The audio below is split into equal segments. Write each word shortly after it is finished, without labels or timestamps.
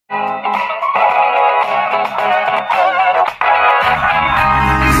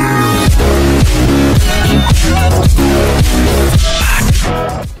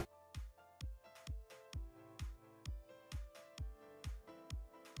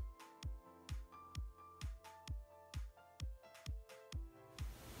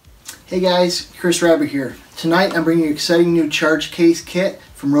Hey guys, Chris Reibert here. Tonight I'm bringing you an exciting new charge case kit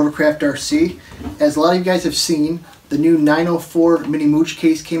from Rotor RC. As a lot of you guys have seen, the new 904 mini mooch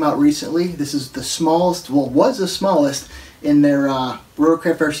case came out recently. This is the smallest, well, was the smallest in their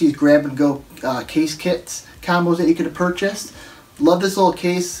Rotor RC's grab and go case kits combos that you could have purchased. Love this little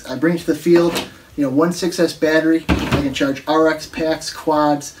case. I bring it to the field. You know, one 6S battery. I can charge RX packs,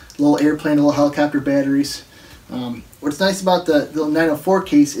 quads, little airplane, little helicopter batteries. What's nice about the little 904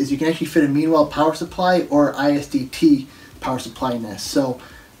 case is you can actually fit a Meanwhile power supply or ISDT power supply in this. So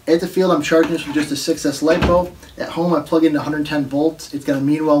at the field I'm charging this with just a 6S LiPo. At home I plug in 110 volts. It's got a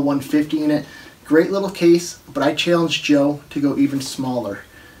Meanwhile 150 in it. Great little case, but I challenged Joe to go even smaller.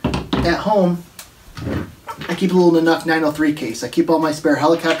 At home I keep a little Nanuk 903 case. I keep all my spare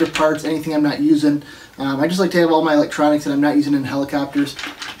helicopter parts, anything I'm not using. I just like to have all my electronics that I'm not using in helicopters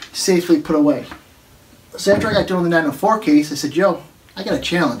safely put away. So after I got done with the 904 case, I said, Joe, I got a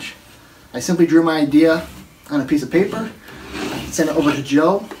challenge. I simply drew my idea on a piece of paper, sent it over to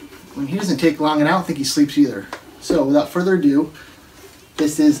Joe, and he doesn't take long, and I don't think he sleeps either. So without further ado,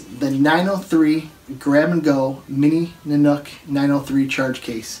 this is the 903 Grab and Go Mini Nanuk 903 charge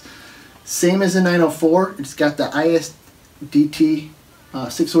case. Same as the 904, it's got the ISDT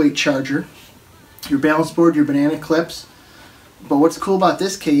SC-608 charger, your balance board, your banana clips. But what's cool about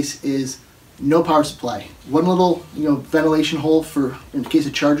this case is no power supply. One little, ventilation hole for in case the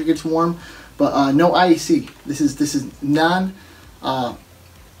charger gets warm, but no IEC. This is non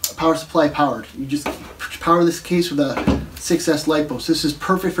power supply powered. You just power this case with a 6S LiPo. So this is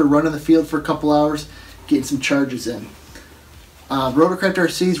perfect for running the field for a couple hours, getting some charges in. Rotor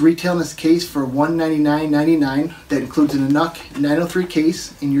RC is retailing this case for $199.99. That includes a Nanuk 903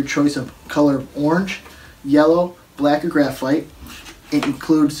 case in your choice of color orange, yellow, black, or graphite. It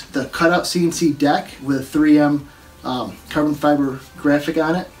includes the cutout CNC deck with a 3M carbon fiber graphic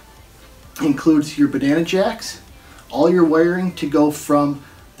on it. It includes your banana jacks, all your wiring to go from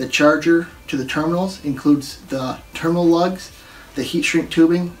the charger to the terminals. It includes the terminal lugs, the heat shrink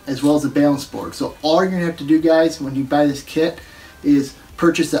tubing, as well as the balance board. So all you're going to have to do, guys, when you buy this kit is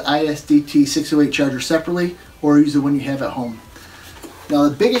purchase the ISDT 608 charger separately or use the one you have at home. Now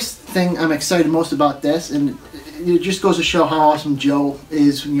the biggest thing I'm excited most about this, and it just goes to show how awesome Joe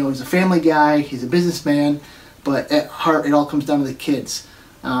is. He's a family guy, he's a businessman, but at heart it all comes down to the kids.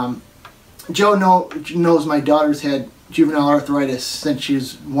 Joe knows my daughter's had juvenile arthritis since she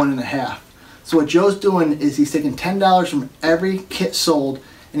was 1.5. So what Joe's doing is he's taking $10 from every kit sold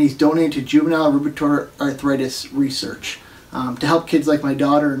and he's donating to juvenile rheumatoid arthritis research to help kids like my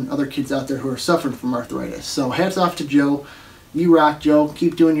daughter and other kids out there who are suffering from arthritis. So hats off to Joe. You rock, Joe.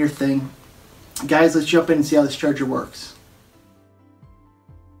 Keep doing your thing. Guys, let's jump in and see how this charger works.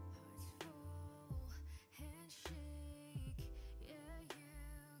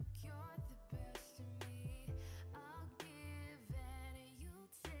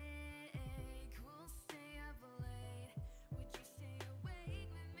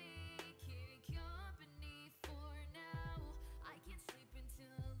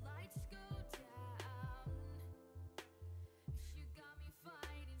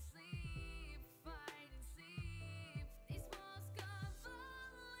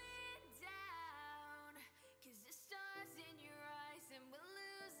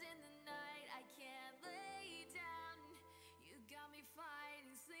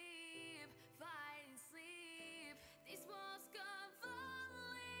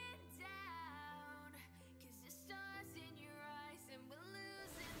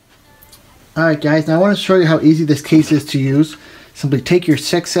 Alright guys, now I want to show you how easy this case is to use. Simply take your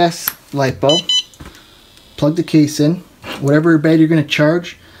 6S LiPo, plug the case in, whatever bed you're going to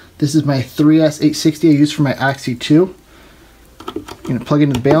charge. This is my 3S 860 I use for my Oxy 2. I'm going to plug it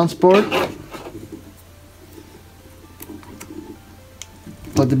into the balance board,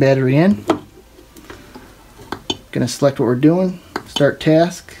 plug the battery in, going to select what we're doing, start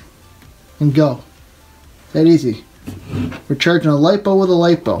task, and go. That easy. We're charging a LiPo with a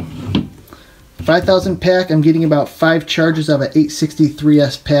LiPo. 5,000 pack, I'm getting about 5 charges of an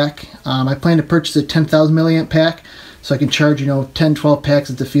 863S pack. I plan to purchase a 10,000 milliamp pack so I can charge 10, 12 packs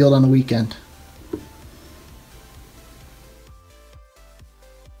at the field on the weekend.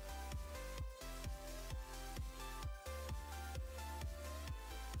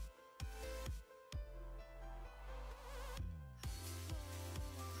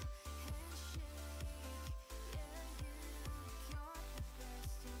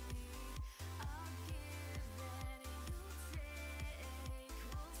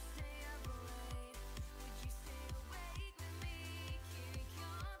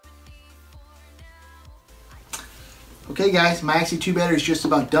 Okay guys, my XC2 battery is just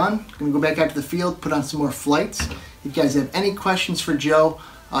about done. I'm going to go back out to the field, put on some more flights. If you guys have any questions for Joe,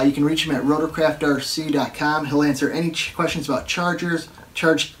 you can reach him at rotorcraftrc.com. He'll answer any questions about chargers,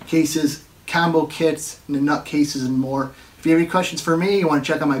 charge cases, combo kits, Nanuk cases, and more. If you have any questions for me, you want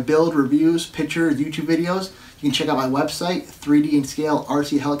to check out my build, reviews, pictures, YouTube videos, you can check out my website, 3D and scale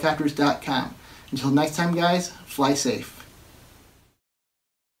rchelicopters.com. Until next time guys, fly safe.